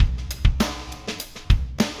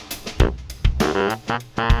Good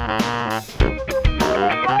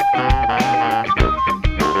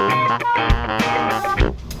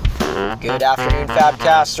afternoon,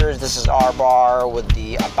 Fabcasters. This is R-Bar with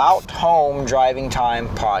the About Home Driving Time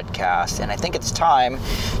podcast. And I think it's time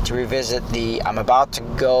to revisit the I'm about to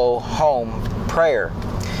go home prayer,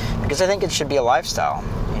 because I think it should be a lifestyle.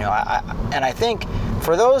 I think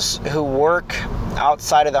for those who work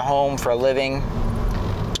outside of the home for a living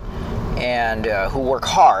and who work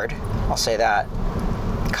hard, I'll say that,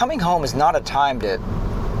 coming home is not a time to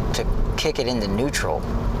kick it into neutral.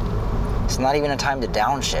 It's not even a time to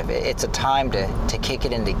downshift. It's a time to kick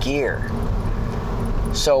it into gear.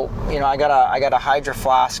 So, I got a Hydro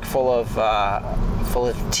Flask full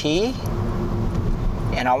of tea,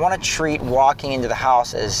 and I want to treat walking into the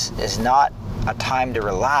house as not a time to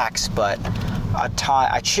relax, but a time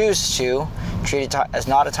I choose to treat it as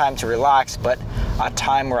not a time to relax, but a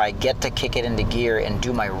time where I get to kick it into gear and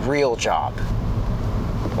do my real job.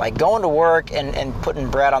 Like going to work and putting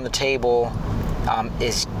bread on the table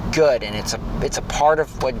is good, and it's a part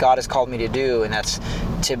of what God has called me to do, and that's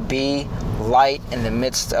to be light in the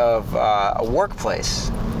midst of a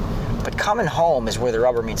workplace. But coming home is where the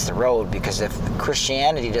rubber meets the road, because if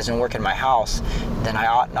Christianity doesn't work in my house, then I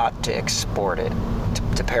ought not to export it,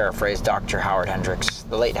 to paraphrase Dr. Howard Hendricks,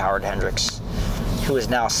 the late Howard Hendricks, who is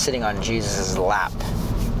now sitting on Jesus' lap.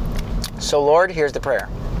 So Lord, here's the prayer.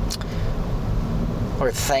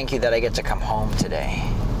 Lord, thank you that I get to come home today.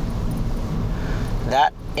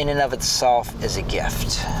 That in and of itself is a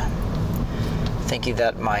gift. Thank you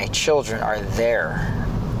that my children are there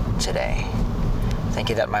today. Thank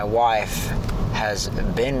you that my wife has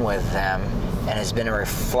been with them and has been a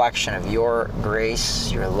reflection of your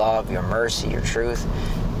grace, your love, your mercy, your truth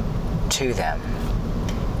to them.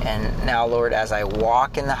 And now, Lord, as I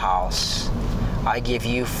walk in the house, I give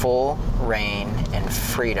you full reign and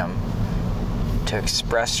freedom to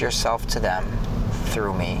express yourself to them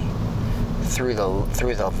through me, through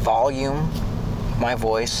the volume of my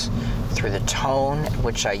voice, through the tone at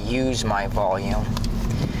which I use my volume,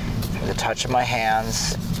 through the touch of my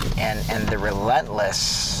hands, and the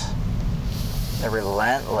relentless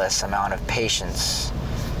amount of patience,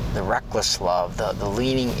 the reckless love, the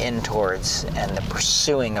leaning in towards, and the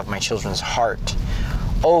pursuing of my children's heart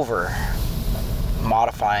over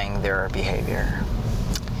modifying their behavior.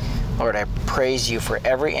 Lord, I praise you for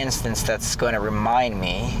every instance that's going to remind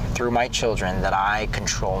me through my children that I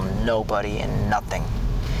control nobody and nothing.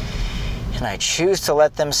 And I choose to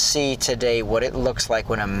let them see today what it looks like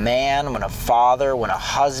when a man, when a father, when a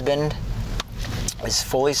husband is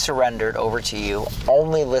fully surrendered over to you,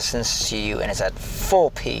 only listens to you, and is at full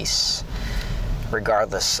peace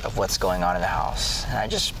regardless of what's going on in the house.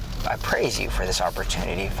 And I praise you for this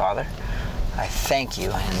opportunity, Father. I thank you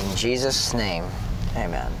in Jesus' name.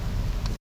 Amen.